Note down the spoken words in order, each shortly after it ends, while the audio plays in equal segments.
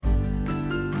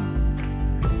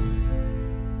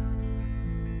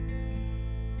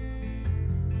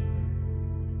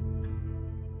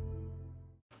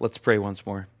Let's pray once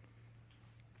more.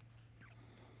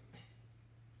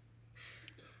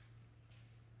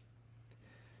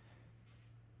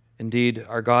 Indeed,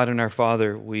 our God and our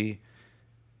Father, we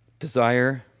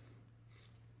desire,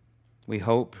 we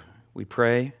hope, we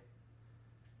pray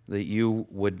that you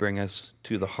would bring us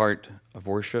to the heart of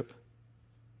worship.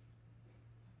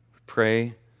 We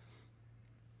pray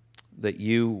that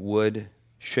you would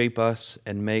shape us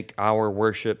and make our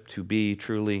worship to be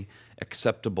truly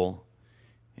acceptable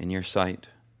in your sight.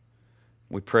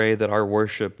 We pray that our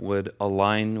worship would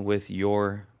align with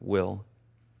your will.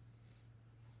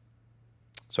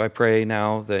 So I pray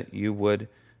now that you would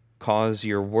cause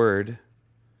your word,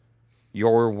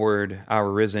 our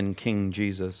risen King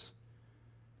Jesus,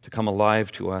 to come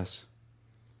alive to us.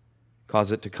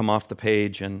 Cause it to come off the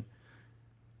page and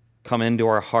come into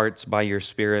our hearts by your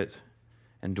Spirit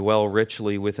and dwell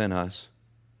richly within us.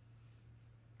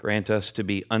 Grant us to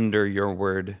be under your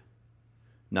word,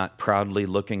 not proudly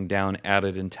looking down at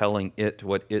it and telling it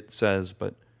what it says,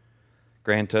 but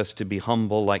grant us to be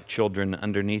humble like children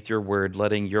underneath your word,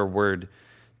 letting your word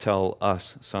tell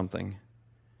us something.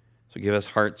 So give us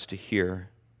hearts to hear.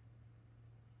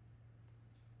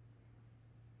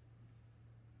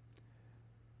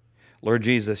 Lord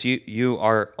Jesus, you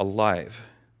are alive.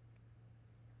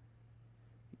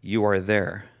 You are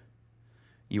there.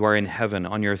 You are in heaven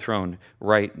on your throne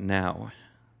right now.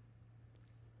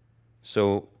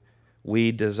 So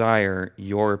we desire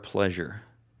your pleasure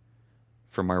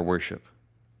from our worship.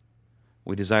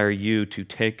 We desire you to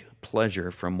take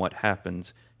pleasure from what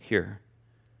happens here.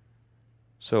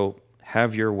 So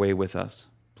have your way with us,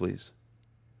 please.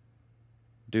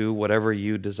 Do whatever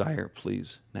you desire,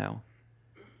 please, now.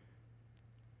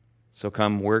 So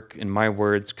come work in my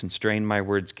words, constrain my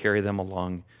words, carry them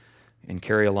along, and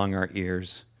carry along our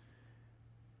ears.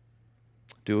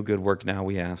 Do a good work now,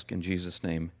 we ask, in Jesus'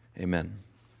 name, amen.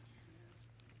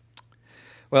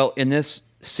 Well, in this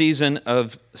season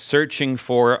of searching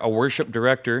for a worship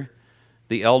director,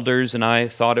 the elders and I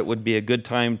thought it would be a good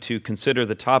time to consider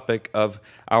the topic of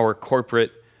our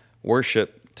corporate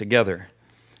worship together.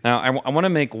 Now, I want to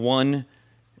make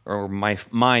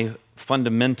my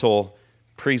fundamental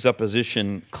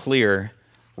presupposition clear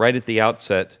right at the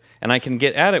outset, and I can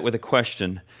get at it with a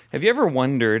question. Have you ever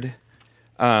wondered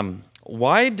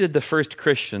why did the first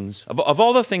Christians, of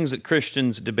all the things that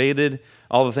Christians debated,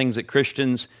 all the things that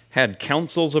Christians had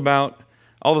councils about,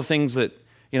 all the things that,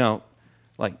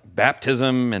 like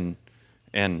baptism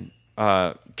and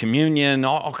communion,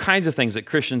 all kinds of things that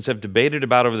Christians have debated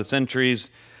about over the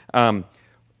centuries,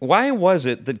 why was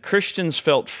it that Christians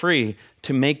felt free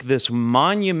to make this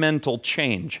monumental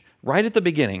change right at the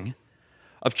beginning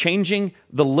of changing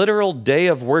the literal day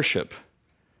of worship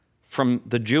from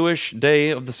the Jewish day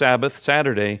of the Sabbath,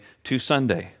 Saturday, to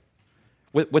Sunday?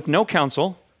 With no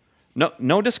counsel,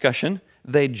 no discussion,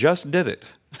 they just did it.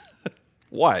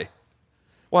 Why?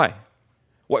 Why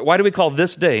do we call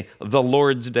this day the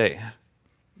Lord's Day?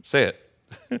 Say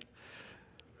it.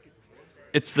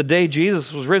 It's the day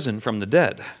Jesus was risen from the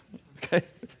dead. Okay?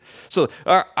 So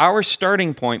our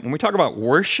starting point, when we talk about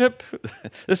worship,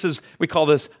 we call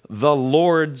this the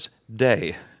Lord's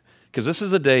Day, because this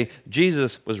is the day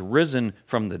Jesus was risen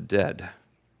from the dead.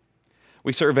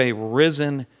 We serve a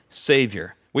risen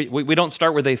Savior. We don't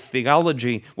start with a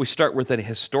theology, we start with a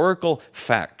historical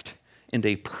fact and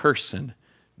a person,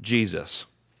 Jesus,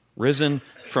 risen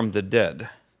from the dead.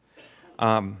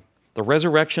 The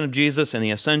resurrection of Jesus and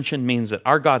the ascension means that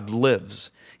our God lives.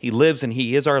 He lives and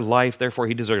He is our life, therefore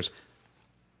He deserves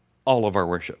all of our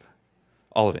worship.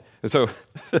 All of it. So,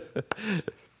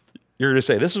 you're going to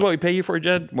say, this is what we pay you for,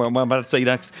 Jed? Well, I'm about to say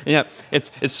next. Yeah,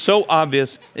 it's so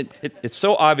obvious. It's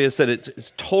so obvious that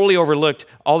it's totally overlooked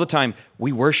all the time.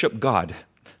 We worship God.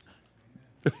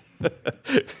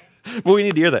 But we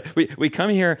need to hear that. We come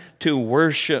here to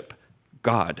worship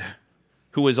God,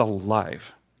 who is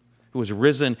alive, who is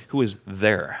risen, who is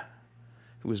there.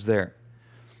 Who is there.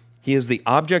 He is the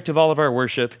object of all of our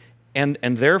worship, and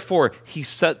therefore He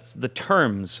sets the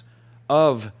terms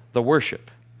of the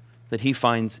worship that He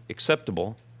finds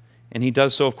acceptable, and He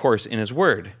does so, of course, in His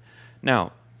Word.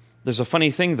 Now, there's a funny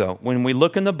thing, though. When we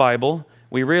look in the Bible,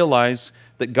 we realize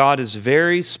that God is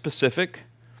very specific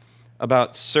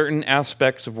about certain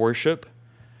aspects of worship,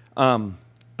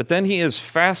 but then He is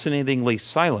fascinatingly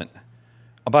silent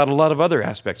about a lot of other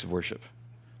aspects of worship.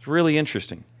 It's really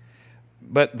interesting.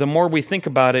 But the more we think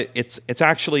about it, it's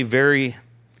actually very...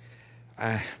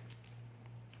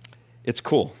 it's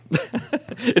cool.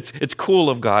 It's cool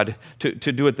of God to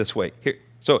do it this way.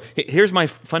 Here's my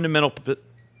fundamental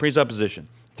presupposition,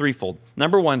 threefold.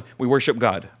 Number one, we worship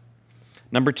God.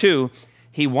 Number two,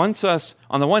 He wants us,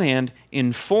 on the one hand,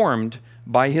 informed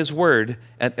by His Word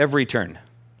at every turn.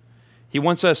 He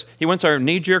wants our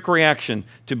knee-jerk reaction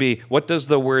to be, what does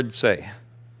the Word say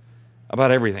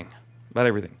about everything? About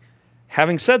everything.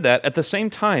 Having said that, at the same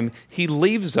time, He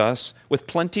leaves us with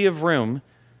plenty of room,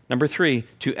 number 3,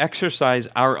 to exercise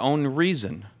our own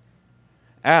reason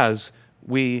as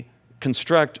we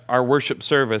construct our worship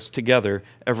service together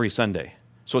every Sunday.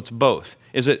 So it's both.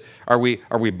 Are we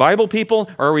Bible people,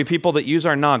 or are we people that use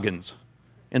our noggins?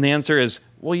 And the answer is,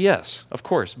 well, yes, of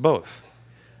course, both.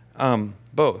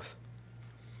 Both.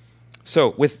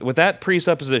 So with that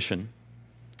presupposition,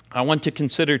 I want to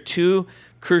consider 2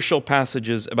 crucial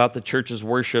passages about the church's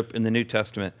worship in the New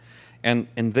Testament. And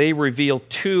they reveal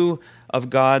 2 of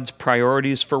God's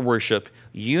priorities for worship: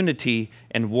 unity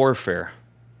and warfare.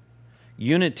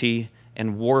 Unity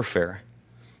and warfare.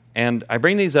 And I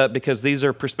bring these up because these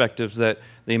are perspectives that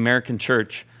the American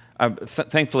church,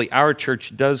 thankfully our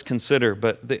church does consider,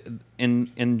 but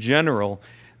in general,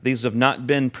 these have not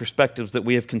been perspectives that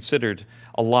we have considered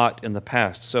a lot in the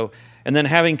past. So, and then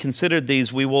having considered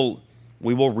these, we will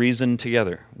reason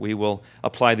together. We will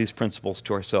apply these principles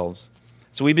to ourselves.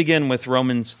 So we begin with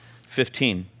Romans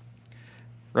 15.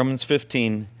 Romans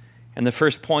 15, and the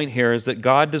first point here is that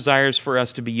God desires for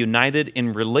us to be united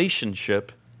in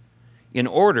relationship in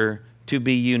order to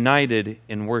be united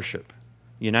in worship.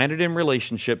 United in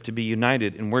relationship to be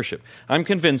united in worship. I'm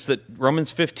convinced that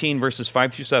Romans 15 verses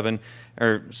 5 through 7,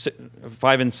 or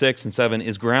 5 and 6 and 7,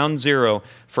 is ground zero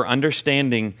for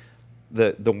understanding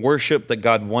the worship that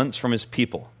God wants from His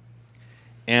people.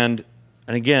 And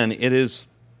again, it is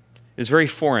very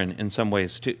foreign in some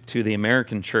ways to the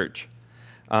American church.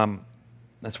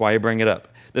 That's why I bring it up.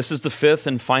 This is the 5th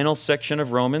and final section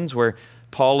of Romans where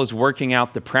Paul is working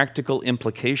out the practical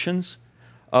implications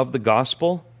of the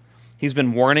gospel. He's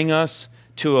been warning us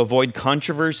to avoid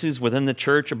controversies within the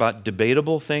church about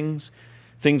debatable things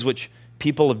which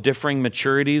people of differing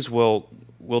maturities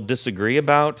will disagree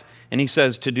about. And he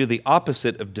says to do the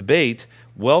opposite of debate,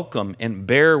 welcome and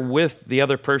bear with the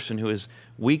other person who is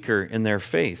weaker in their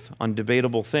faith on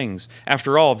debatable things.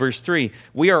 After all, verse 3,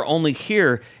 we are only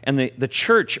here and the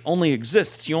church only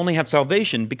exists. You only have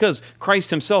salvation because Christ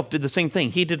Himself did the same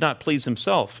thing. He did not please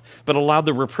Himself, but allowed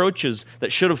the reproaches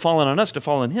that should have fallen on us to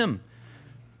fall on Him.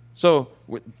 So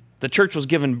the church was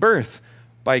given birth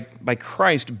by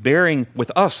Christ bearing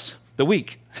with us, the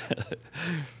weak.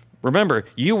 Remember,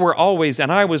 you were always,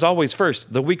 and I was always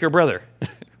first, the weaker brother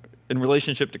in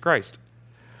relationship to Christ.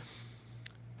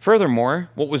 Furthermore,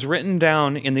 what was written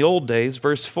down in the old days,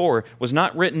 verse 4, was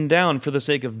not written down for the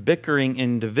sake of bickering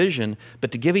and division,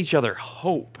 but to give each other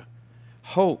hope.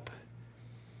 Hope.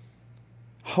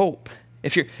 Hope.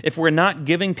 If we're not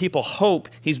giving people hope,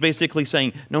 he's basically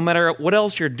saying, no matter what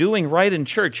else you're doing right in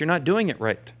church, you're not doing it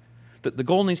right. The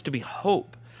goal needs to be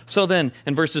hope. So then,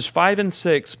 in verses 5 and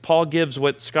 6, Paul gives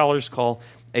what scholars call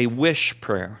a wish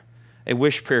prayer. A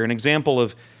wish prayer, an example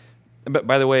of, but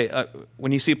by the way,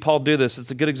 when you see Paul do this,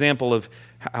 it's a good example of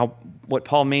what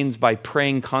Paul means by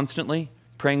praying constantly,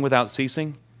 praying without ceasing.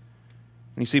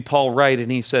 And you see Paul write,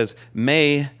 and he says,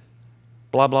 may,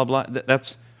 blah, blah, blah.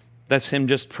 That's him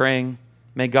just praying.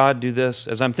 May God do this.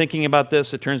 As I'm thinking about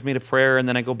this, it turns me to prayer, and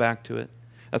then I go back to it.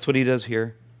 That's what he does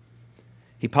here.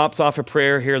 He pops off a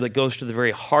prayer here that goes to the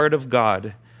very heart of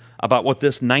God about what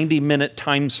this 90-minute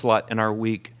time slot in our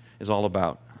week is all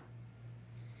about.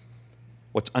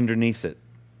 What's underneath it.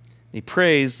 He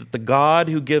prays that the God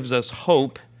who gives us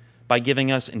hope by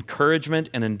giving us encouragement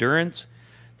and endurance,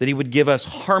 that He would give us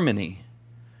harmony,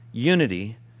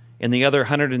 unity in the other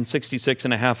 166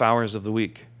 and a half hours of the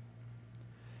week.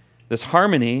 This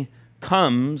harmony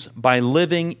comes by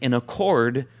living in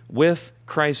accord with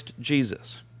Christ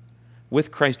Jesus.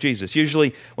 With Christ Jesus.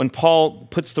 Usually when Paul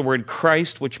puts the word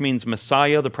Christ, which means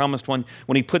Messiah, the promised one,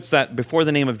 when he puts that before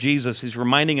the name of Jesus, he's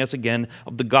reminding us again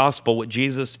of the gospel, what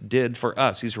Jesus did for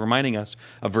us. He's reminding us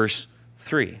of verse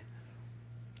 3,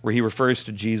 where he refers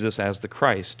to Jesus as the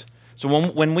Christ. So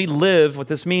when we live, what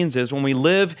this means is when we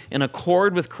live in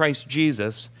accord with Christ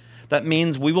Jesus, that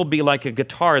means we will be like a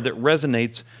guitar that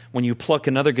resonates when you pluck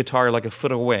another guitar like a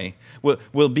foot away.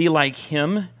 We'll be like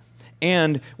Him,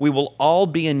 and we will all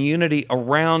be in unity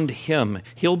around Him.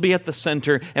 He'll be at the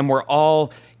center, and we're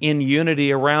all in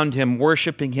unity around Him,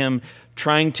 worshiping Him,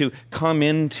 trying to come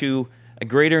into a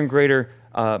greater and greater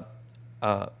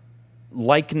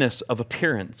likeness of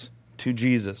appearance to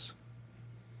Jesus.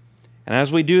 And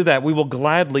as we do that, we will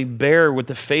gladly bear with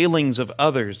the failings of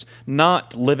others,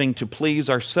 not living to please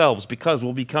ourselves, because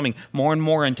we'll be coming more and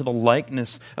more into the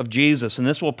likeness of Jesus, and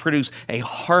this will produce a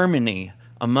harmony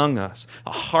among us,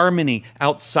 a harmony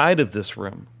outside of this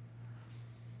room.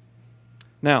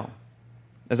 Now,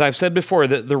 as I've said before,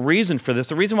 the reason for this,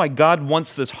 the reason why God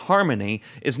wants this harmony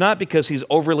is not because He's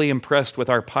overly impressed with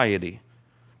our piety.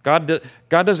 God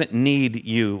doesn't need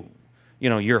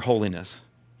your holiness.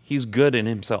 He's good in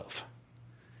Himself.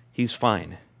 He's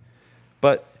fine.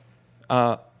 But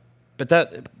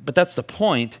that's the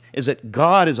point, is that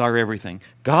God is our everything.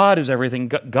 God is everything.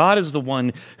 God is the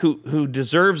one who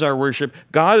deserves our worship.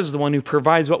 God is the one who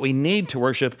provides what we need to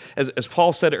worship. As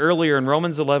Paul said earlier in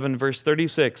Romans 11, verse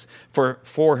 36,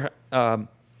 from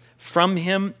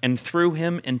Him and through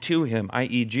Him and to Him,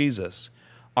 i.e. Jesus,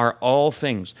 are all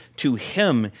things. To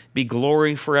Him be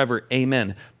glory forever.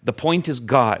 Amen. The point is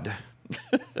God.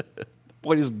 The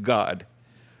point is God.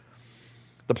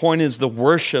 The point is the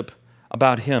worship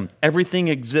about Him. Everything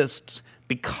exists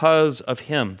because of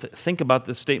Him. Think about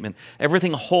this statement.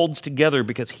 Everything holds together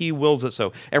because He wills it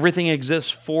so. Everything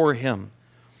exists for Him.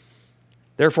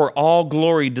 Therefore, all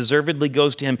glory deservedly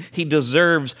goes to Him. He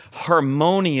deserves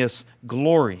harmonious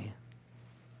glory.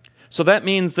 So that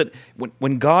means that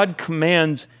when God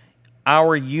commands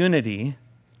our unity,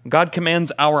 God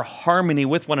commands our harmony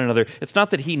with one another, it's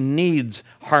not that He needs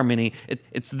harmony.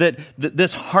 It's that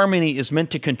this harmony is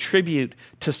meant to contribute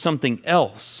to something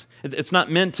else. It's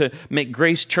not meant to make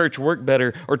Grace Church work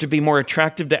better or to be more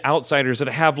attractive to outsiders or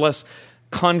to have less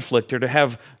conflict or to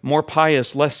have more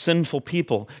pious, less sinful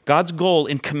people. God's goal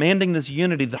in commanding this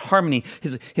unity, the harmony,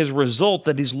 his result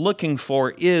that He's looking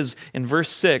for is, in verse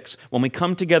 6, when we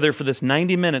come together for this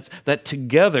 90 minutes, that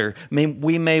together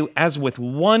we may, as with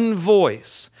one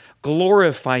voice,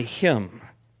 glorify Him.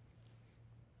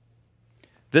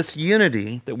 This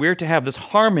unity that we're to have, this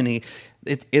harmony,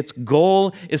 its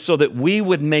goal is so that we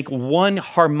would make one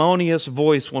harmonious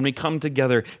voice when we come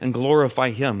together and glorify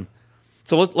Him.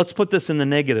 So let's put this in the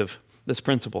negative, this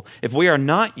principle. If we are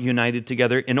not united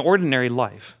together in ordinary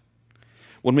life,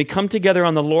 when we come together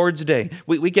on the Lord's Day,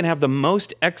 we can have the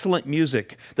most excellent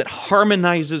music that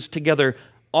harmonizes together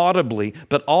audibly,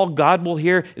 but all God will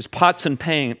hear is pots and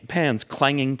pans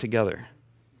clanging together.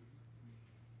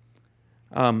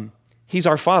 He's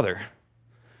our Father.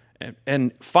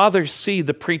 And fathers see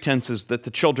the pretenses that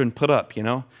the children put up,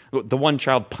 The one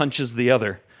child punches the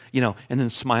other, and then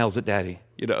smiles at daddy,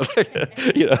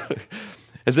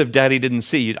 as if daddy didn't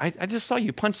see you. I just saw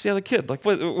you punch the other kid. Like,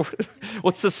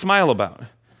 what's this smile about?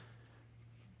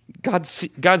 God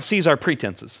sees our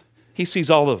pretenses. He sees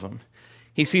all of them.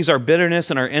 He sees our bitterness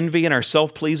and our envy and our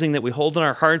self-pleasing that we hold in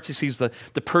our hearts. He sees the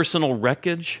personal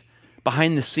wreckage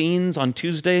behind the scenes on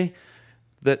Tuesday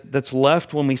that's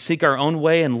left when we seek our own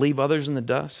way and leave others in the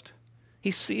dust.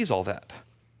 He sees all that.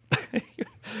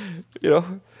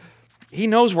 He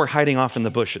knows we're hiding off in the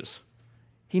bushes.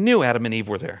 He knew Adam and Eve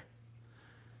were there.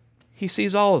 He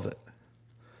sees all of it.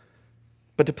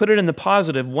 But to put it in the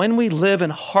positive, when we live in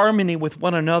harmony with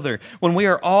one another, when we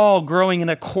are all growing in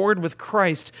accord with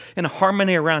Christ, in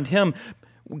harmony around Him,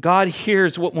 God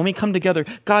hears, when we come together,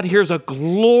 God hears a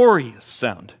glorious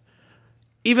sound.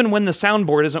 Even when the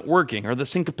soundboard isn't working or the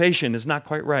syncopation is not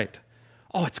quite right.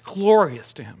 Oh, it's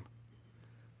glorious to Him.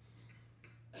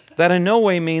 That in no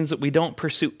way means that we don't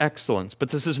pursue excellence, but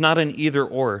this is not an either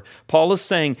or. Paul is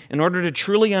saying, in order to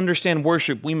truly understand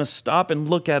worship, we must stop and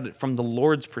look at it from the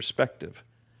Lord's perspective.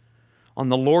 On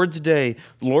the Lord's Day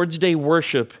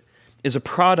worship is a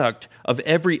product of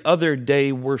every other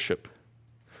day worship,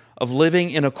 of living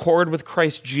in accord with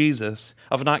Christ Jesus,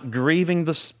 of not grieving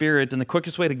the Spirit. And the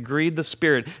quickest way to grieve the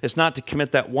Spirit is not to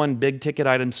commit that one big-ticket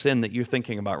item sin that you're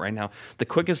thinking about right now. The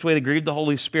quickest way to grieve the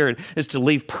Holy Spirit is to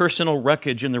leave personal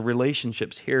wreckage in the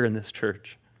relationships here in this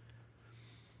church.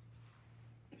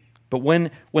 But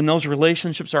when those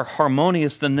relationships are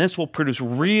harmonious, then this will produce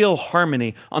real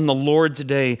harmony on the Lord's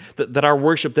Day that our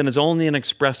worship then is only an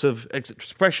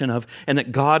expression of, and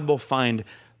that God will find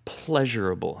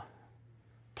pleasurable.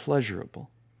 Pleasurable.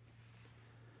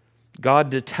 God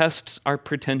detests our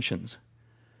pretensions,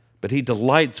 but He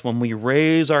delights when we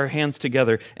raise our hands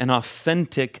together in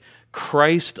authentic,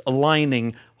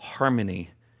 Christ-aligning harmony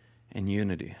and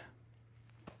unity.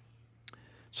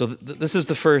 So this is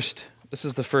the first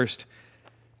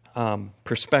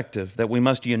perspective, that we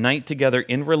must unite together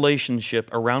in relationship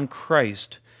around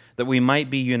Christ, that we might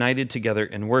be united together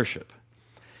in worship.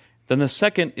 Then the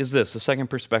second is this, the second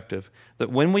perspective,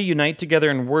 that when we unite together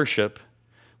in worship,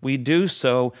 we do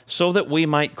so that we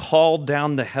might call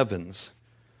down the heavens,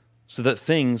 so that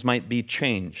things might be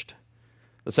changed.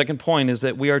 The second point is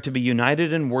that we are to be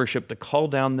united in worship to call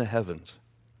down the heavens.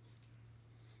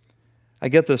 I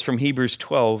get this from Hebrews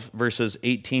 12, verses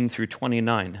 18 through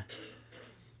 29.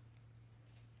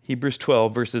 Hebrews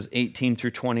 12, verses 18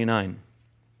 through 29.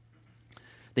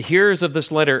 The hearers of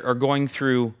this letter are going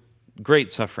through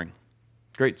great suffering.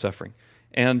 great suffering.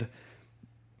 And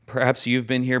perhaps you've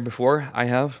been here before. I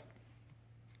have.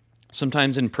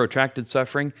 Sometimes in protracted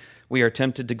suffering, we are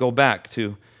tempted to go back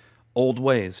to old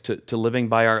ways, to living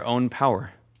by our own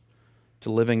power, to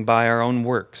living by our own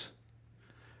works.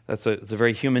 It's a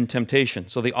very human temptation.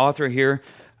 So the author here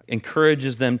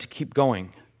encourages them to keep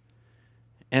going.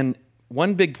 And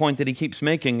one big point that he keeps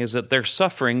making is that their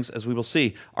sufferings, as we will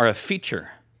see, are a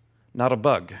feature, not a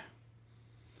bug.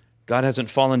 God hasn't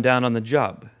fallen down on the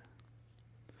job.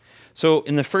 So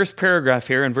in the first paragraph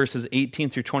here, in verses 18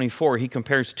 through 24, he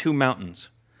compares two mountains.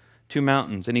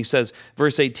 And he says,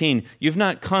 verse 18, you've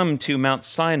not come to Mount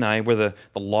Sinai where the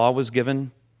law was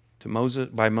given to Moses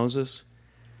by Moses,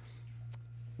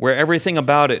 where everything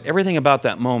about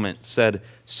that moment said,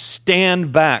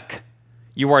 stand back.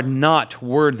 You are not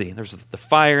worthy. There's the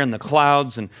fire and the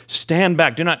clouds, and stand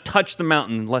back. Do not touch the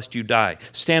mountain lest you die.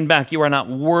 Stand back. You are not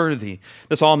worthy.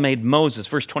 This all made Moses,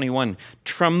 verse 21,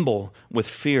 tremble with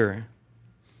fear.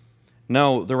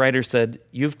 No, the writer said,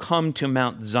 you've come to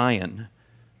Mount Zion,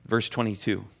 verse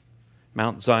 22,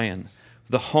 Mount Zion,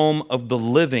 the home of the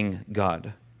living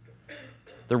God,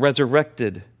 the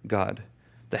resurrected God,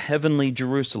 the heavenly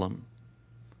Jerusalem.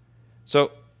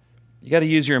 So you got to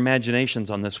use your imaginations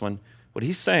on this one. What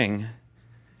he's saying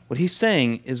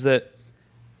is that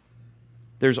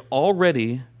there's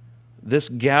already this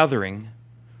gathering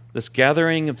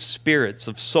of spirits,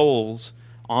 of souls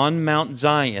on Mount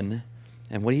Zion.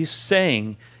 And what he's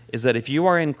saying is that if you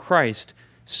are in Christ,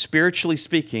 spiritually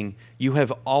speaking, you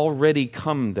have already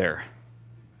come there.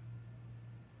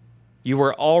 You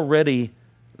are already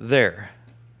there.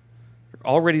 You're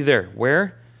already there.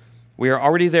 Where? We are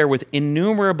already there with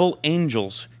innumerable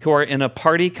angels who are in a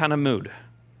party kind of mood.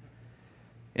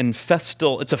 It's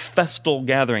a festal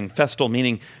gathering. Festal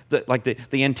meaning that, like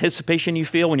the anticipation you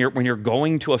feel when you're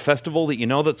going to a festival that you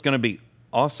know that's going to be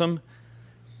awesome.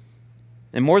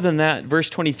 And more than that,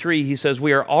 verse 23, he says,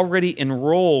 we are already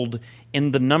enrolled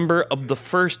in the number of the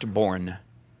firstborn.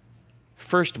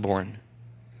 Firstborn.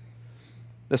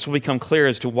 This will become clear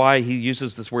as to why he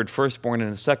uses this word firstborn in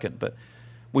a second, but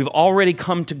we've already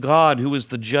come to God, who is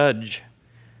the judge,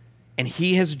 and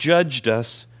he has judged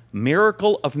us,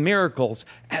 miracle of miracles,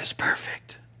 as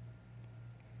perfect.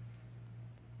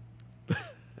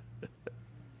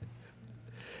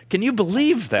 Can you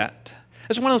believe that?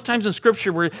 It's one of those times in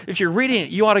Scripture where if you're reading it,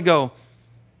 you ought to go,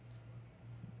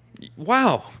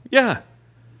 wow, yeah.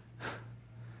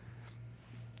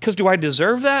 Because do I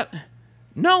deserve that?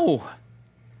 No.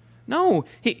 No,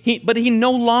 but he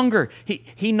no longer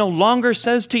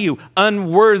says to you,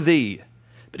 unworthy.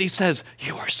 But he says,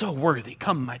 you are so worthy.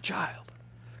 Come, my child.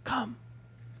 Come.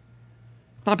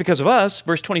 Not because of us,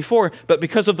 verse 24, but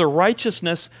because of the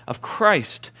righteousness of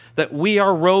Christ that we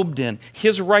are robed in.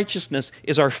 His righteousness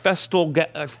is our festal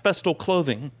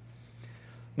clothing.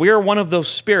 We are one of those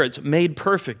spirits made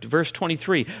perfect. Verse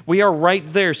 23, we are right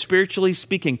there, spiritually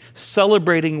speaking,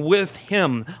 celebrating with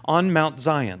him on Mount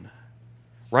Zion.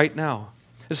 Right now.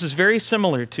 This is very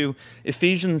similar to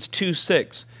Ephesians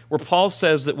 2:6, where Paul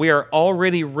says that we are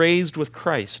already raised with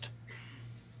Christ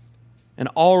and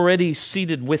already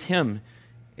seated with him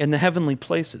in the heavenly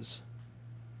places.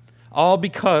 All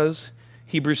because,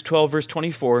 Hebrews 12, verse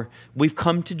 24, we've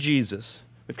come to Jesus.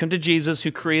 We've come to Jesus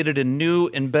who created a new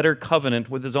and better covenant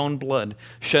with his own blood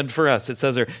shed for us. It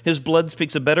says there, his blood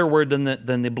speaks a better word than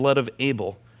the blood of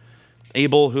Abel.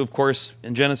 Abel, who of course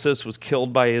in Genesis was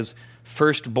killed by his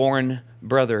firstborn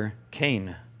brother,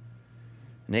 Cain.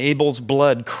 And Abel's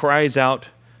blood cries out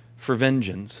for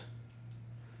vengeance.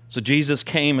 So Jesus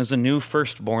came as a new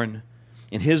firstborn,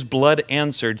 and his blood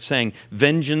answered, saying,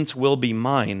 vengeance will be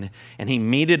mine. And he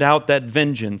meted out that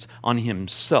vengeance on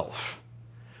himself,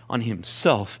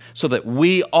 so that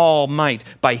we all might,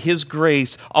 by his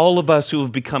grace, all of us who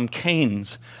have become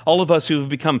Cains, all of us who have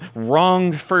become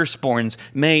wrong firstborns,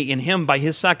 may in him, by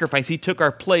his sacrifice, he took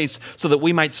our place so that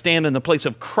we might stand in the place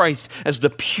of Christ as the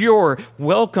pure,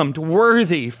 welcomed,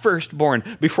 worthy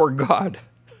firstborn before God.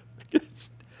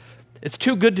 It's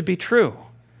too good to be true,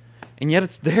 and yet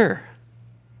it's there.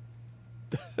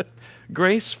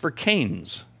 Grace for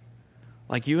Cains,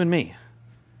 like you and me.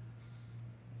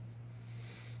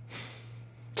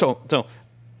 So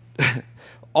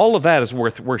all of that is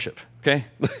worth worship, okay?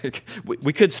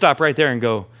 We could stop right there and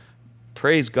go,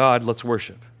 praise God, let's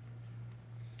worship.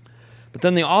 But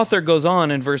then the author goes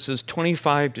on in verses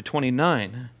 25 to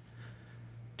 29.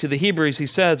 To the Hebrews, he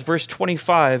says, verse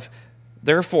 25,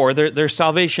 therefore, there's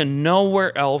salvation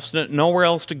nowhere else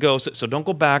to go. So don't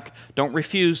go back, don't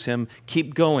refuse him,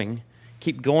 keep going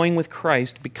with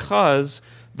Christ, because,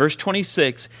 verse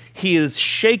 26, he is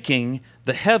shaking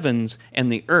the heavens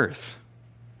and the earth.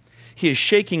 He is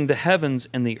shaking the heavens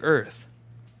and the earth.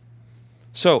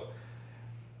 So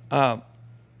let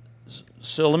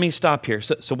me stop here.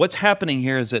 So what's happening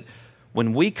here is that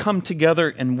when we come together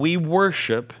and we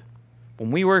worship,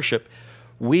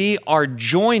 we are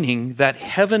joining that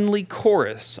heavenly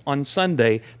chorus on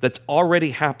Sunday that's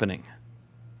already happening.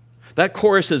 That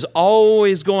chorus is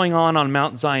always going on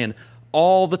Mount Zion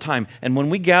all the time. And when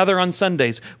we gather on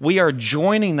Sundays, we are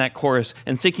joining that chorus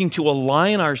and seeking to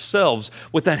align ourselves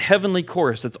with that heavenly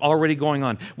chorus that's already going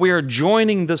on. We are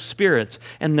joining the spirits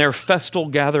in their festal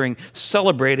gathering,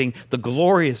 celebrating the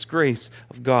glorious grace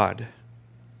of God,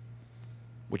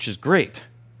 which is great.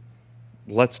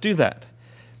 Let's do that.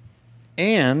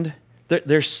 And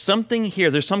there's something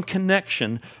here, there's some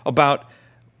connection about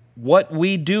what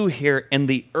we do here and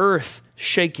the earth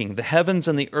shaking, the heavens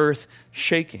and the earth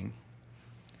shaking.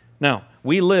 Now,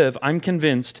 we live, I'm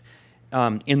convinced,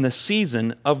 in the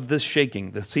season of this shaking,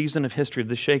 the season of history of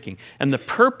the shaking. And the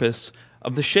purpose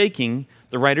of the shaking,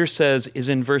 the writer says, is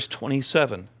in verse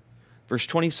 27. Verse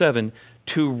 27,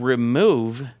 to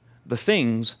remove the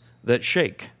things that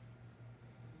shake.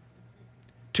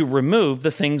 To remove the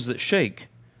things that shake.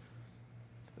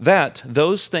 That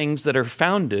those things that are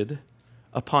founded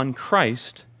upon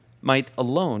Christ might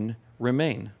alone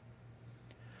remain.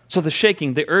 So the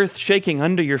shaking, the earth shaking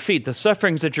under your feet, the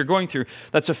sufferings that you're going through,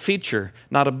 that's a feature,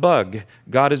 not a bug.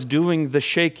 God is doing the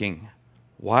shaking.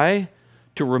 Why?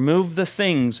 To remove the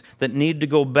things that need to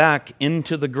go back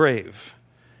into the grave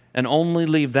and only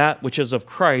leave that which is of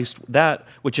Christ, that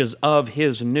which is of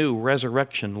His new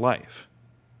resurrection life.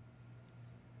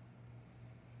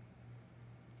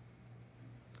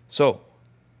 So,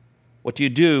 what do you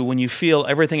do when you feel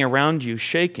everything around you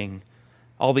shaking?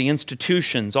 All the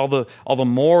institutions, all the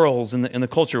morals in the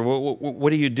culture.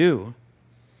 What do you do?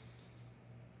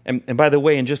 And by the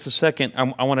way, in just a second,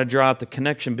 I want to draw out the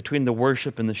connection between the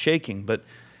worship and the shaking. But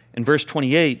in verse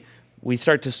 28, we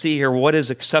start to see here what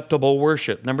is acceptable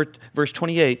worship. Verse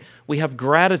 28, we have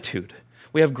gratitude.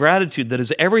 We have gratitude that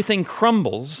as everything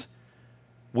crumbles,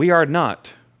 we are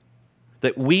not.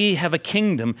 That we have a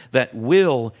kingdom that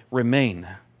will remain.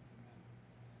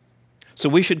 So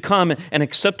we should come, and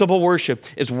acceptable worship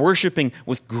is worshiping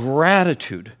with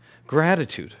gratitude.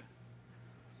 Gratitude.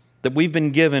 That we've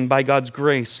been given by God's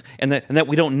grace, and that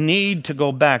we don't need to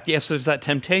go back. Yes, there's that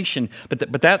temptation, but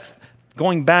that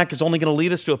going back is only going to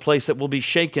lead us to a place that will be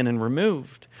shaken and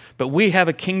removed. But we have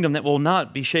a kingdom that will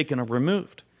not be shaken or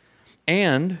removed.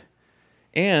 And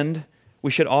we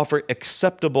should offer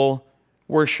acceptable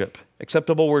worship.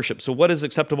 Acceptable worship. So what is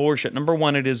acceptable worship? Number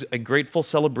one, it is a grateful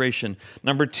celebration.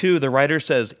 Number two, the writer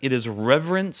says, it is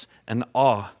reverence and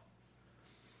awe.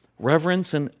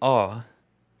 Reverence and awe.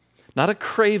 Not a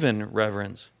craven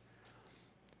reverence.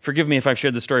 Forgive me if I've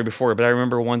shared this story before, but I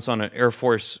remember once on an Air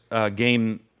Force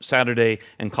game Saturday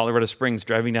in Colorado Springs,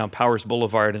 driving down Powers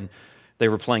Boulevard, and they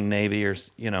were playing Navy or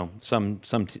some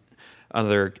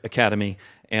other academy,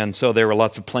 and so there were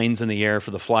lots of planes in the air for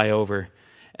the flyover.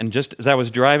 And just as I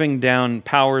was driving down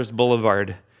Powers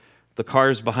Boulevard, the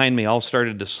cars behind me all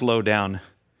started to slow down.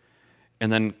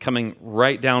 And then coming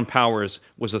right down Powers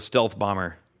was a stealth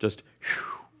bomber. Just,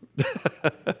 whew.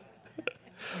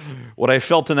 What I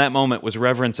felt in that moment was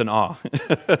reverence and awe.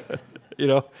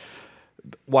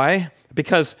 Why?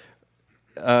 Because,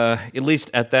 at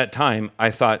least at that time, I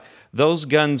thought, those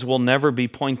guns will never be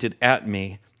pointed at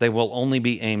me. They will only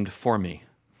be aimed for me.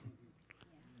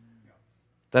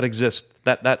 That exists,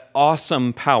 that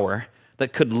awesome power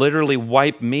that could literally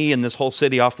wipe me and this whole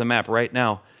city off the map right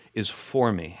now is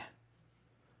for me.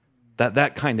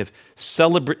 That kind of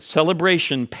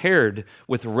celebration paired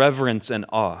with reverence and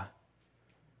awe.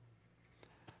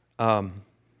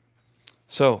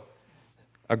 So,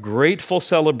 a grateful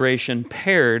celebration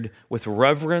paired with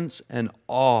reverence and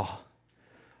awe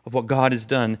of what God has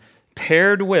done,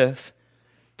 paired with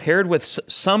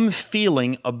some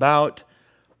feeling about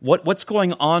what's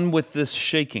going on with this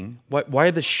shaking?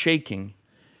 Why the shaking?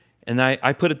 And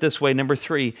I put it this way, number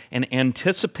three, an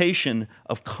anticipation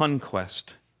of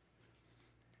conquest.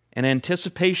 An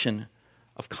anticipation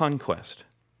of conquest.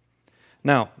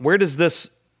 Now, where does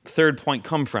this third point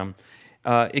come from?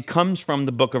 It comes from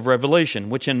the book of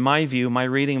Revelation, which in my view, my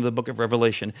reading of the book of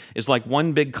Revelation is like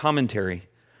one big commentary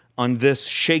on this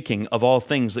shaking of all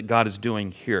things that God is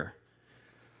doing here.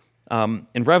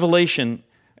 In Revelation,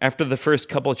 after the first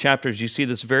couple of chapters, you see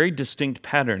this very distinct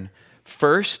pattern.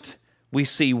 First, we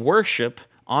see worship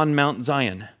on Mount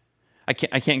Zion. I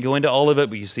can't go into all of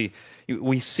it, but you see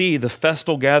We see the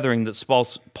festal gathering that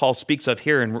Paul speaks of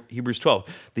here in Hebrews 12.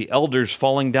 The elders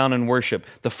falling down in worship,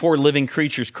 the four living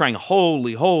creatures crying,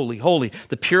 holy, holy, holy.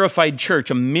 The purified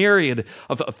church, a myriad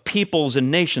of peoples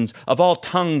and nations of all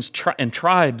tongues and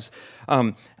tribes,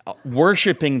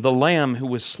 worshiping the Lamb who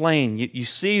was slain. You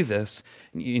see this,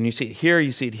 and you see it here,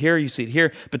 you see it here, you see it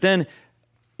here. But then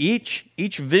each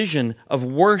vision of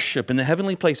worship in the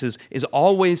heavenly places is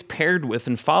always paired with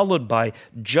and followed by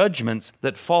judgments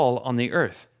that fall on the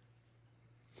earth.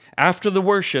 After the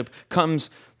worship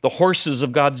comes the horses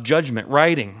of God's judgment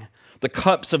riding, the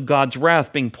cups of God's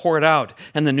wrath being poured out,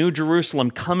 and the New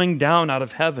Jerusalem coming down out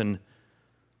of heaven,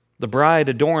 the bride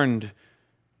adorned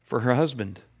for her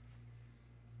husband.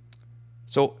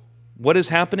 So what is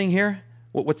happening here?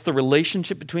 What's the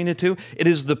relationship between the two? It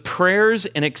is the prayers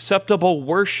and acceptable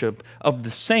worship of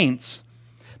the saints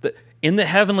that in the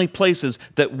heavenly places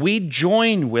that we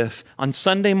join with on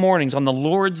Sunday mornings, on the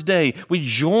Lord's Day. We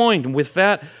join with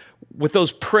that, with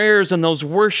those prayers and those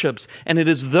worships. And it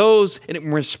is those,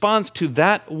 in response to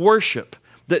that worship,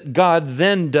 that God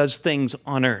then does things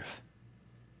on earth.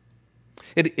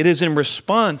 It is in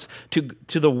response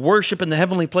to the worship in the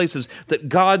heavenly places that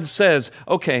God says,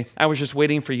 okay, I was just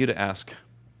waiting for you to ask.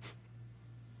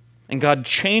 And God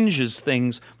changes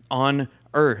things on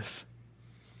earth.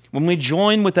 When we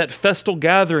join with that festal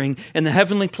gathering in the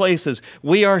heavenly places,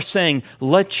 we are saying,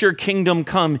 let your kingdom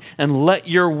come and let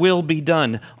your will be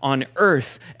done on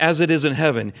earth as it is in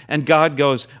heaven. And God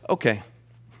goes, okay,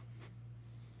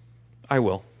 I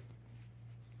will.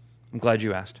 I'm glad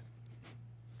you asked.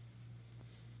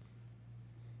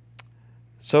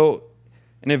 So,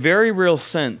 in a very real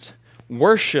sense,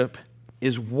 worship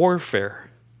is warfare.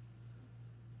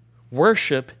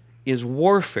 Worship is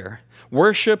warfare.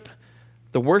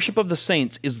 The worship of the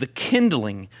saints is the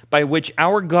kindling by which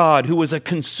our God, who is a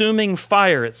consuming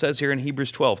fire, it says here in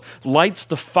Hebrews 12, lights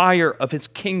the fire of his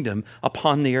kingdom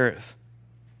upon the earth.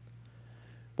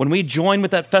 When we join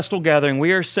with that festal gathering,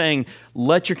 we are saying,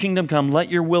 let your kingdom come, let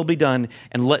your will be done,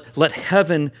 and let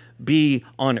heaven be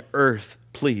on earth,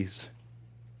 please.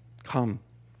 Come.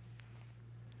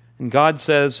 And God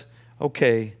says,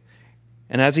 okay.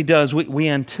 And as he does, we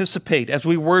anticipate, as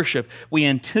we worship, we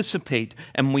anticipate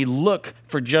and we look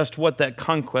for just what that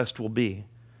conquest will be.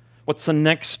 What's the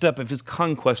next step of his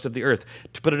conquest of the earth?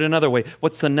 To put it another way,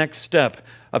 what's the next step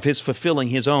of his fulfilling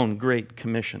his own great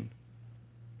commission?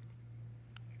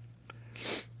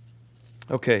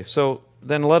 Okay, so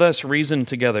then let us reason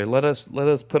together. Let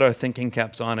us put our thinking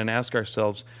caps on and ask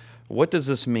ourselves, what does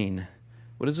this mean?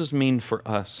 What does this mean for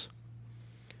us?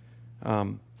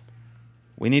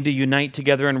 We need to unite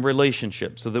together in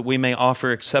relationship so that we may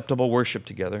offer acceptable worship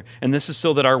together. And this is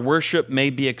so that our worship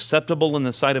may be acceptable in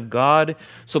the sight of God,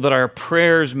 so that our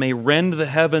prayers may rend the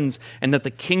heavens and that the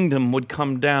kingdom would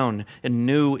come down in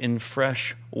new and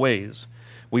fresh ways.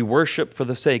 We worship for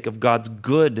the sake of God's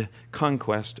good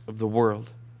conquest of the world.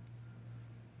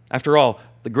 After all,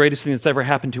 the greatest thing that's ever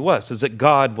happened to us is that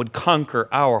God would conquer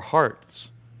our hearts.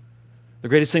 The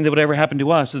greatest thing that would ever happen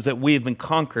to us is that we have been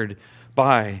conquered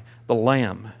by the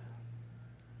Lamb.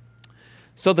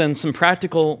 So then, some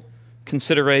practical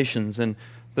considerations. And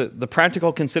the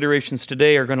practical considerations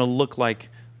today are going to look like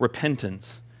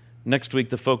repentance. Next week,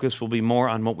 the focus will be more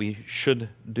on what we should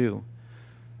do.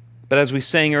 But as we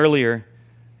sang earlier,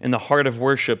 in the heart of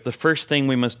worship, the first thing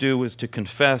we must do is to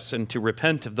confess and to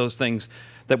repent of those things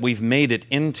that we've made it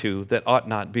into that ought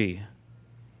not be.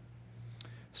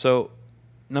 So,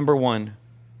 Number one,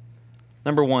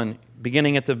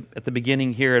 beginning at the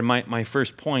beginning here, and my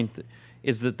first point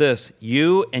is that this: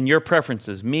 you and your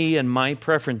preferences, me and my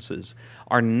preferences,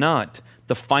 are not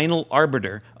the final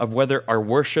arbiter of whether our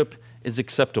worship is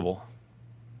acceptable.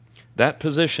 That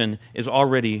position is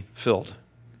already filled.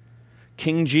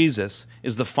 King Jesus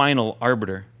is the final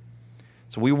arbiter.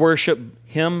 So we worship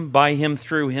him, by him,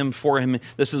 through him, for him.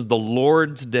 This is the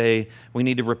Lord's day. We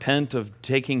need to repent of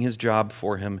taking his job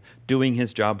for him, doing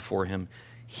his job for him.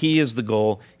 He is the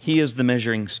goal. He is the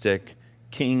measuring stick.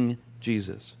 King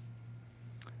Jesus.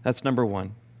 That's number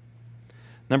one.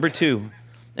 Number two,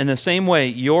 in the same way,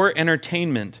 your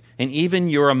entertainment and even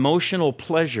your emotional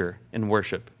pleasure in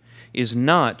worship is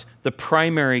not the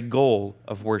primary goal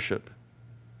of worship.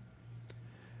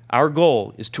 Our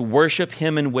goal is to worship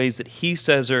him in ways that he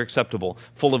says are acceptable,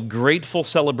 full of grateful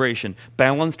celebration,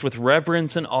 balanced with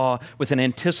reverence and awe, with an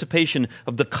anticipation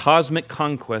of the cosmic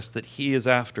conquest that he is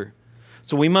after.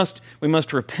 So we must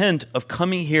repent of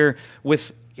coming here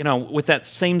with that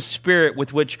same spirit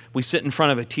with which we sit in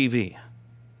front of a TV,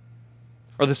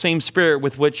 or the same spirit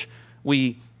with which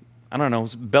we,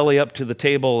 belly up to the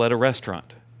table at a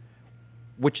restaurant.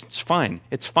 which is fine.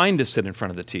 It's fine to sit in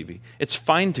front of the TV. It's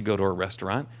fine to go to a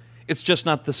restaurant. It's just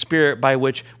not the spirit by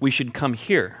which we should come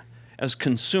here as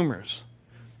consumers.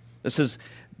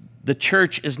 The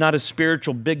church is not a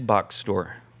spiritual big box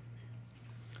store.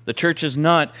 The church is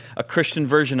not a Christian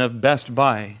version of Best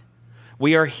Buy.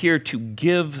 We are here to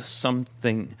give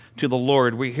something to the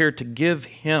Lord. We're here to give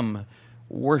Him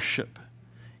worship,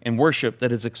 and worship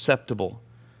that is acceptable.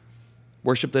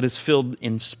 Worship that is filled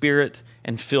in spirit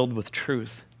and filled with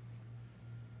truth.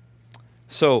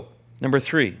 So, number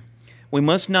 3, we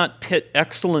must not pit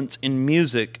excellence in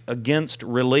music against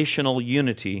relational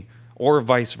unity or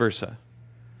vice versa.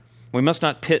 We must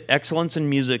not pit excellence in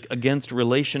music against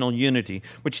relational unity,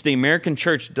 which the American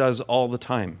church does all the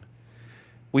time.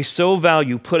 We so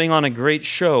value putting on a great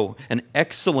show, an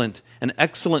excellent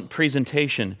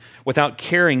presentation, without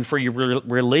caring for your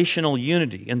relational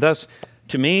unity. And thus,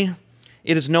 to me,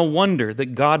 it is no wonder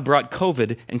that God brought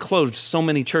COVID and closed so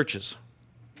many churches.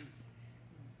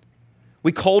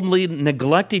 We coldly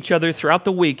neglect each other throughout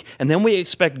the week, and then we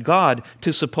expect God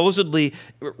to supposedly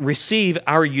receive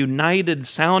our united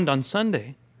sound on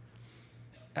Sunday.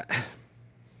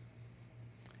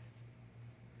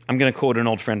 I'm going to quote an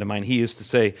old friend of mine. He used to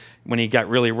say, when he got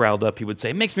really riled up, he would say,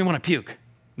 "It makes me want to puke."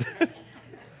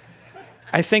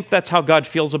 I think that's how God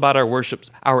feels about our worship,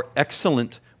 our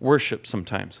excellent worship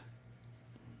sometimes.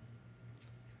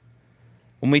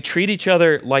 When we treat each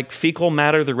other like fecal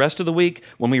matter the rest of the week,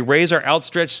 when we raise our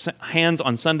outstretched hands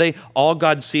on Sunday, all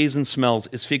God sees and smells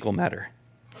is fecal matter.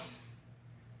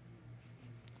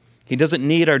 He doesn't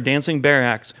need our dancing bear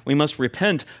acts. We must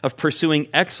repent of pursuing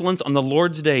excellence on the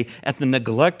Lord's day at the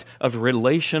neglect of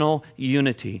relational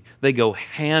unity. They go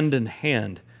hand in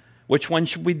hand. Which one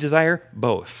should we desire?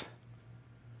 Both.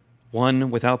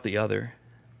 One without the other.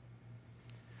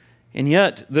 And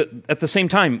yet, at the same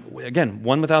time, again,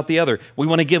 one without the other, we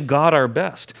want to give God our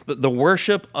best. The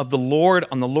worship of the Lord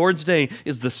on the Lord's day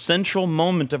is the central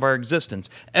moment of our existence.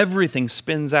 Everything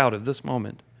spins out of this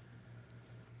moment.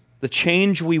 The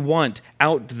change we want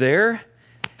out there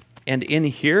and in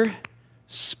here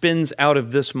spins out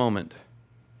of this moment.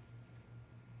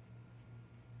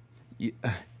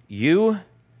 You,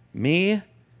 me,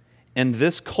 and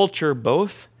this culture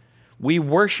both, we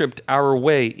worshiped our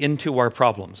way into our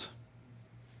problems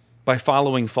by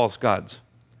following false gods.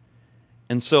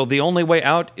 And so the only way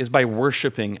out is by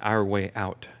worshiping our way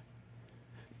out.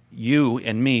 You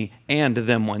and me and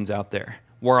them ones out there.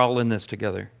 We're all in this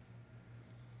together.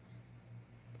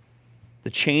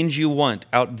 The change you want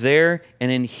out there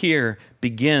and in here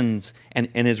begins and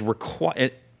is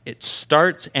required. It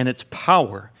starts, and its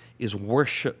power is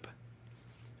worship.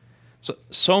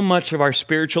 So much of our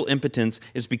spiritual impotence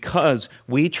is because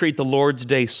we treat the Lord's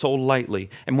Day so lightly.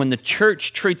 And when the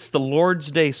church treats the Lord's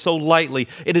Day so lightly,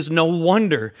 it is no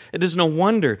wonder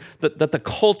that the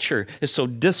culture is so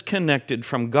disconnected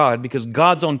from God, because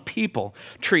God's own people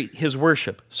treat His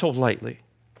worship so lightly.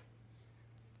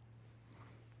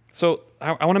 So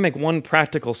I want to make one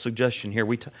practical suggestion here.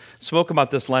 We spoke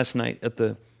about this last night at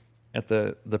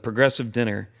the progressive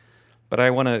dinner, but I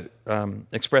want to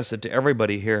express it to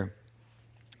everybody here.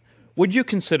 Would you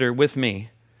consider with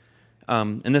me,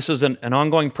 and this is an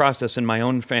ongoing process in my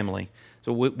own family,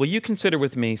 so will you consider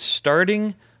with me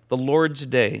starting the Lord's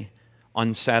Day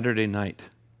on Saturday night?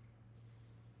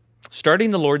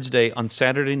 Starting the Lord's Day on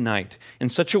Saturday night in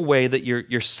such a way that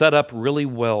you're set up really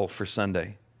well for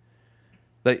Sunday.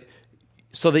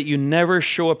 So that you never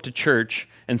show up to church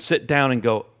and sit down and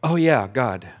go, "Oh yeah,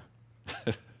 God."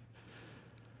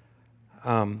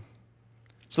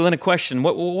 So then a question,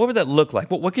 what would that look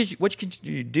like? What could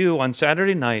you do on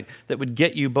Saturday night that would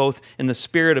get you both in the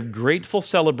spirit of grateful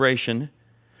celebration,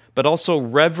 but also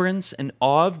reverence and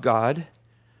awe of God,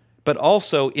 but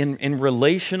also in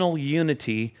relational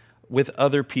unity with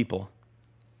other people?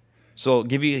 So I'll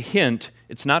give you a hint,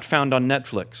 it's not found on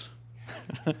Netflix.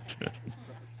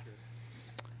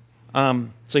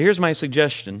 So here's my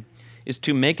suggestion, is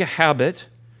to make a habit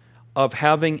of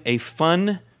having a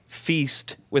fun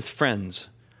feast with friends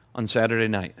on Saturday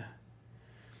night.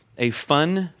 A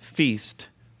fun feast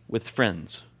with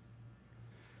friends.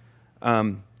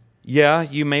 Yeah,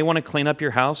 you may want to clean up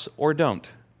your house or don't.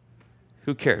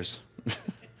 Who cares?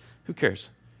 Who cares?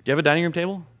 Do you have a dining room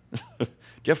table? Do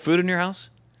you have food in your house?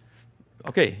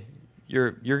 Okay,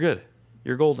 you're good.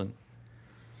 You're golden.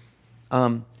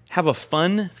 Have a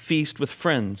fun feast with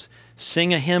friends.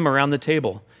 Sing a hymn around the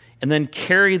table. And then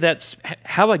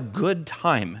have a good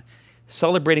time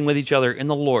celebrating with each other in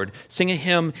the Lord. Sing a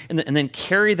hymn and then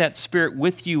carry that spirit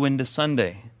with you into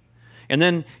Sunday. And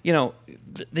then,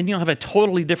 then you'll have a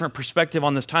totally different perspective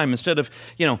on this time. Instead of,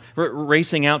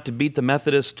 racing out to beat the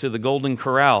Methodists to the Golden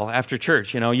Corral after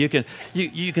church, you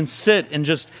can sit and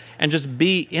just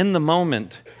be in the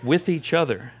moment with each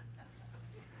other.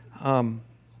 I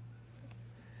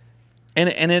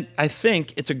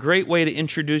think it's a great way to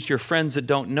introduce your friends that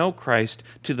don't know Christ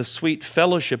to the sweet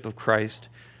fellowship of Christ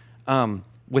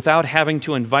without having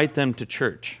to invite them to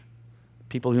church,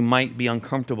 people who might be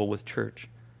uncomfortable with church.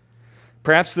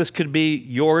 Perhaps this could be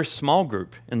your small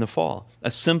group in the fall,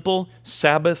 a simple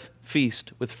Sabbath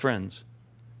feast with friends,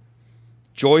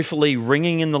 joyfully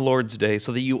ringing in the Lord's Day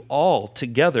so that you all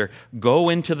together go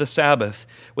into the Sabbath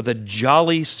with a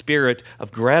jolly spirit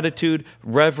of gratitude,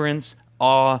 reverence,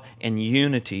 awe, and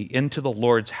unity into the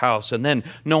Lord's house. And then,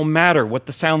 no matter what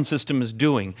the sound system is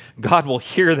doing, God will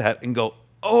hear that and go,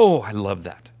 "Oh, I love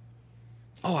that.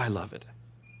 Oh, I love it."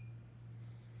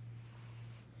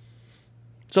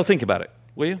 So think about it,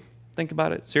 will you? Think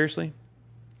about it, seriously.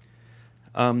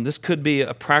 This could be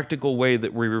a practical way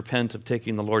that we repent of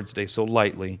taking the Lord's Day so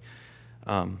lightly.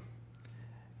 And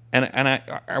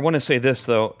I want to say this,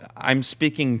 though. I'm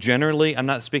speaking generally. I'm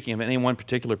not speaking of any one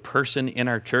particular person in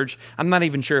our church. I'm not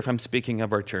even sure if I'm speaking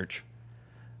of our church.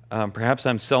 Perhaps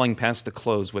I'm selling past the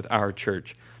close with our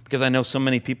church, because I know so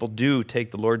many people do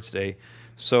take the Lord's Day,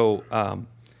 so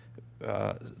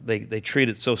they treat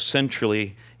it so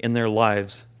centrally in their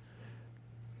lives.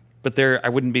 But I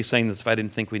wouldn't be saying this if I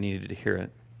didn't think we needed to hear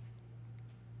it.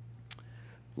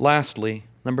 Lastly,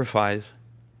 number 5,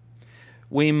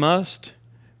 we must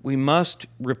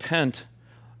repent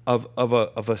of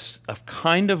a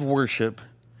kind of worship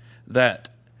that,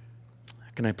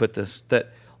 how can I put this,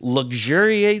 that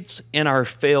luxuriates in our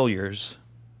failures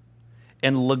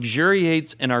and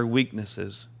luxuriates in our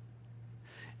weaknesses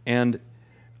and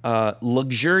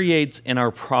luxuriates in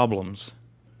our problems,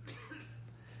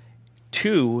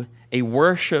 to a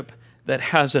worship that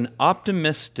has an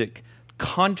optimistic,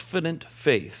 confident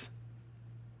faith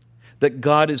that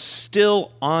God is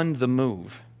still on the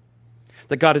move,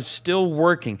 that God is still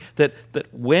working, that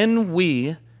when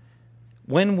we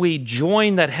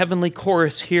join that heavenly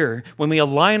chorus here, when we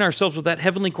align ourselves with that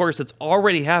heavenly chorus that's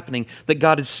already happening, that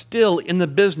God is still in the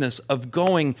business of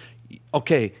going,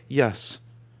 okay, yes,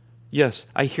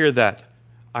 I hear that.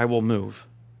 I will move.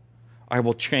 I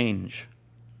will change.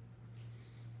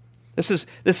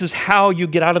 This is how you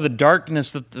get out of the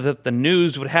darkness that the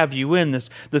news would have you in,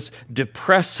 this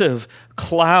depressive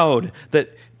cloud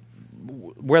that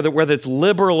whether it's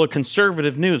liberal or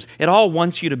conservative news, it all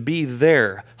wants you to be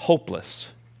there,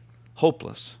 hopeless.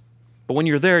 But when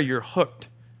you're there, you're hooked.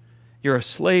 You're a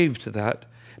slave to that,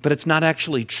 but it's not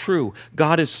actually true.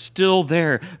 God is still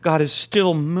there. God is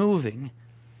still moving.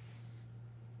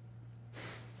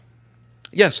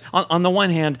 Yes, on the one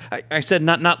hand, I said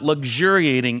not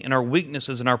luxuriating in our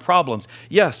weaknesses and our problems.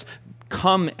 Yes,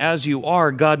 come as you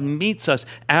are. God meets us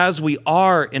as we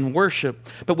are in worship.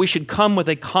 But we should come with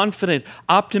a confident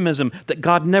optimism that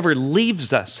God never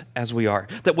leaves us as we are.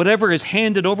 That whatever is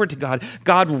handed over to God,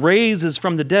 God raises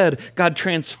from the dead, God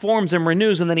transforms and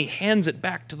renews, and then He hands it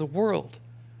back to the world.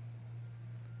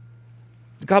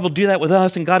 God will do that with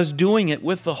us, and God is doing it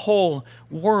with the whole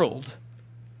world.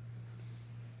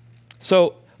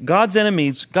 So God's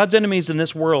enemies in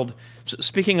this world,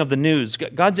 speaking of the news,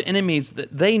 God's enemies,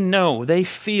 they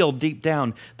feel deep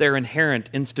down their inherent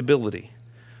instability,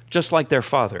 just like their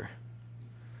father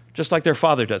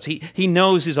does. He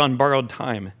knows he's on borrowed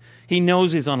time. He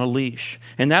knows he's on a leash.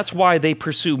 And that's why they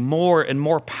pursue more and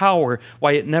more power,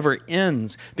 why it never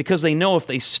ends, because they know if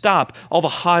they stop, all the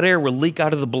hot air will leak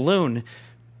out of the balloon.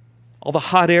 All the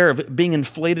hot air of being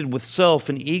inflated with self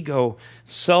and ego,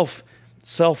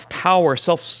 self-power,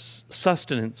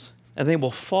 self-sustenance, and they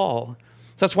will fall.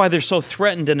 So that's why they're so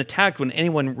threatened and attacked when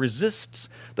anyone resists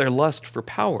their lust for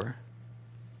power.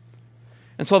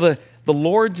 And so the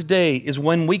Lord's Day is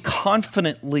when we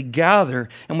confidently gather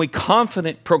and we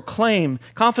confidently proclaim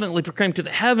to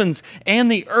the heavens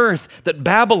and the earth that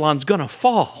Babylon's going to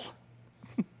fall.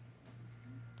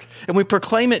 And we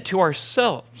proclaim it to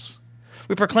ourselves.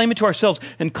 We proclaim it to ourselves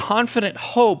in confident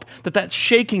hope that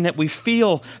shaking that we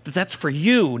feel, that's for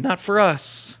you, not for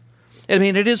us. I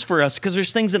mean, it is for us because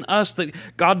there's things in us that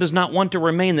God does not want to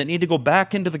remain, that need to go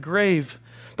back into the grave.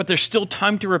 But there's still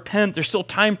time to repent. There's still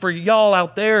time for y'all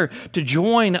out there to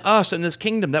join us in this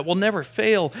kingdom that will never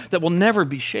fail, that will never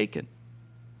be shaken.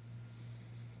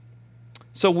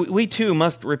 So we too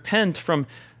must repent from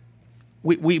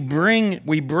We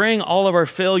bring all of our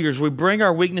failures, we bring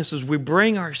our weaknesses, we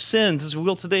bring our sins, as we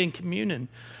will today in communion.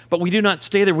 But we do not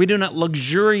stay there. We do not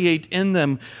luxuriate in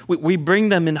them. We bring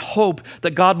them in hope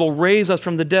that God will raise us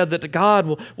from the dead, that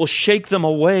God will shake them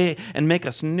away and make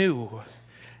us new.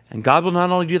 And God will not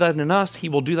only do that in us, He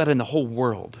will do that in the whole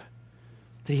world.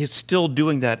 That He is still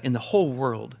doing that in the whole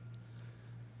world.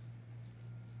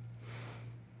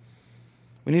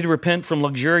 We need to repent from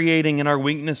luxuriating in our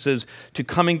weaknesses to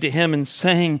coming to Him and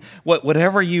saying,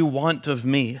 whatever you want of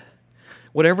me,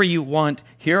 whatever you want,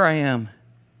 here I am.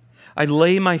 I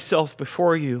lay myself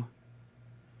before you.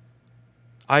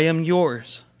 I am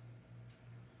yours.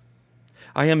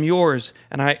 I am yours,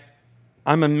 and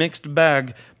I'm a mixed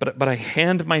bag, but I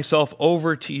hand myself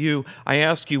over to you. I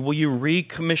ask you, will you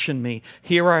recommission me?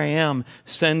 Here I am.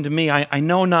 Send me. I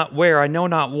know not where, I know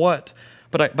not what,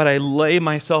 but I lay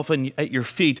myself at your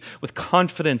feet with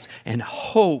confidence and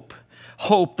hope.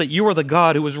 Hope that you are the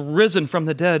God who is risen from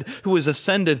the dead, who is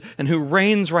ascended, and who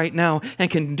reigns right now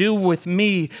and can do with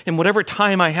me in whatever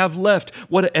time I have left,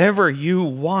 whatever you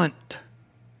want.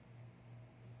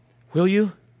 Will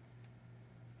you?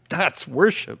 That's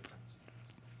worship.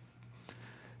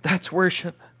 That's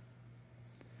worship.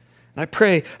 And I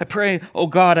pray, oh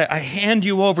God, I hand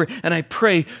you over and I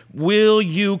pray, will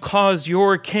you cause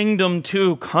your kingdom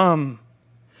to come?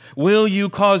 Will you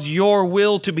cause your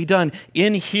will to be done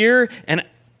in here and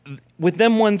with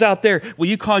them ones out there? Will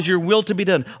you cause your will to be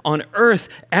done on earth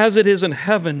as it is in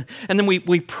heaven? And then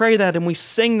we pray that and we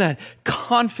sing that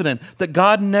confident that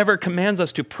God never commands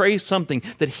us to pray something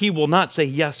that He will not say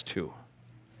yes to.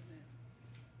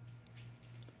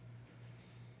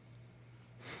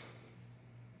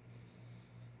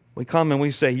 We come and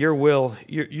we say, your will,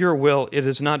 it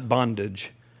is not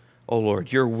bondage, oh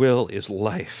Lord. Your will is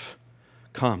life.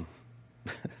 Come.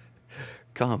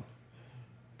 Come.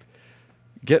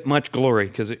 Get much glory,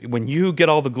 because when you get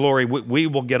all the glory, we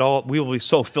will be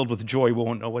so filled with joy we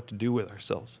won't know what to do with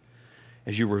ourselves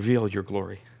as you reveal your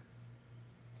glory.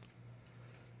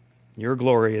 Your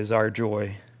glory is our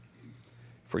joy,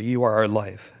 for you are our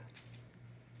life.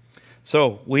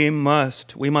 So we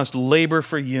must labor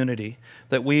for unity,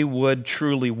 that we would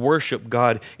truly worship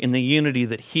God in the unity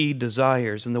that He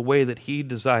desires, in the way that He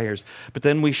desires. But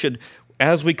then we should,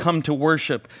 as we come to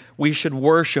worship, we should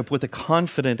worship with a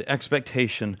confident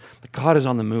expectation that God is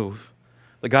on the move,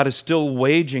 that God is still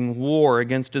waging war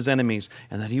against His enemies,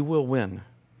 and that He will win.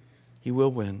 He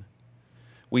will win.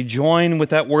 We join with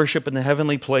that worship in the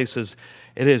heavenly places.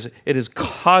 It is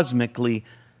cosmically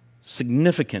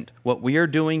significant what we are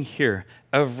doing here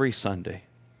every Sunday.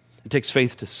 It takes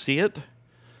faith to see it,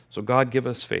 so God give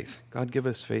us faith. God give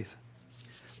us faith.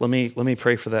 Let me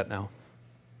pray for that now.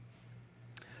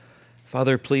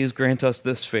 Father, please grant us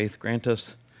this faith, grant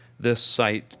us this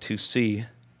sight to see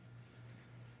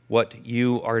what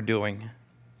you are doing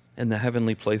in the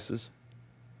heavenly places.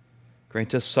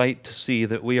 Grant us sight to see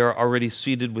that we are already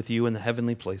seated with you in the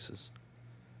heavenly places.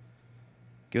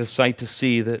 Give us sight to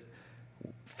see that,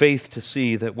 faith to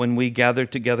see that when we gather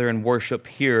together and worship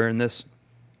here in this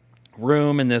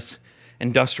room, in this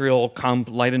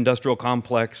light industrial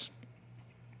complex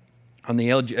on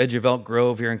the edge of Elk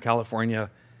Grove here in California,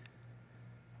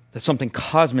 that something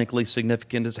cosmically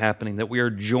significant is happening, that we are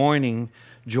joining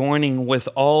with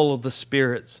all of the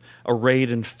spirits arrayed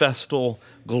in festal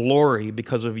glory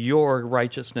because of your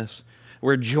righteousness.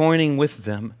 We're joining with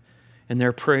them in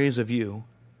their praise of you.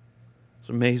 It's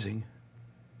amazing.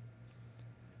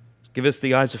 Give us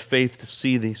the eyes of faith to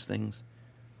see these things.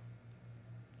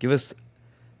 Give us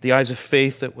the eyes of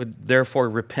faith that would therefore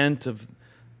repent of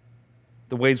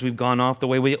the ways we've gone off, the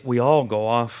way we all go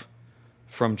off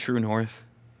from true north.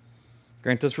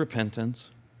 Grant us repentance,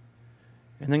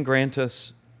 and then grant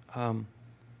us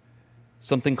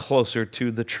something closer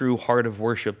to the true heart of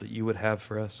worship that you would have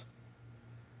for us.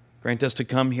 Grant us to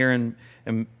come here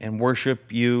and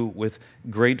worship you with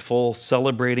grateful,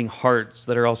 celebrating hearts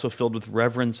that are also filled with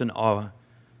reverence and awe,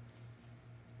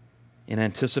 in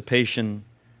anticipation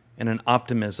and an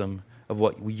optimism of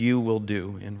what you will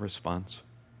do in response.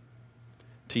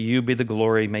 To you be the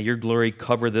glory. May your glory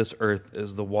cover this earth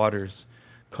as the waters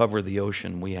cover the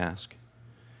ocean, we ask.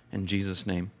 In Jesus'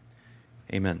 name,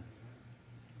 amen.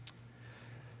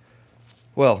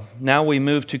 Well, now we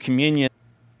move to communion.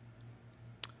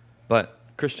 But,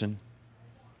 Christian,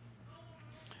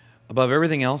 above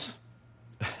everything else,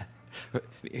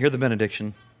 hear the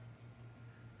benediction.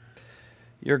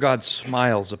 Your God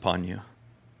smiles upon you.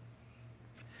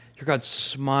 Your God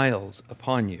smiles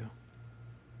upon you.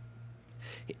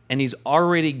 And He's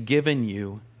already given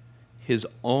you His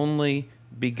only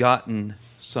begotten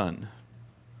Son.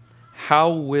 how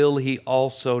will he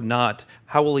also not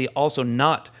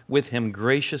with him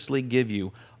graciously give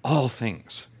you all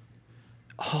things?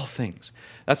 All things.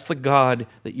 That's the God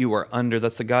that you are under.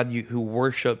 That's the God you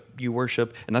worship,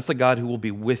 and that's the God who will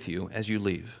be with you as you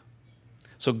leave.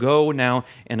 So go now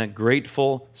in a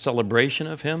grateful celebration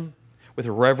of him with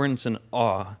reverence and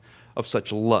awe of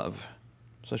such love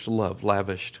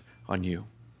lavished on you.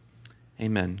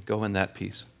 Amen. Go in that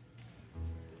peace.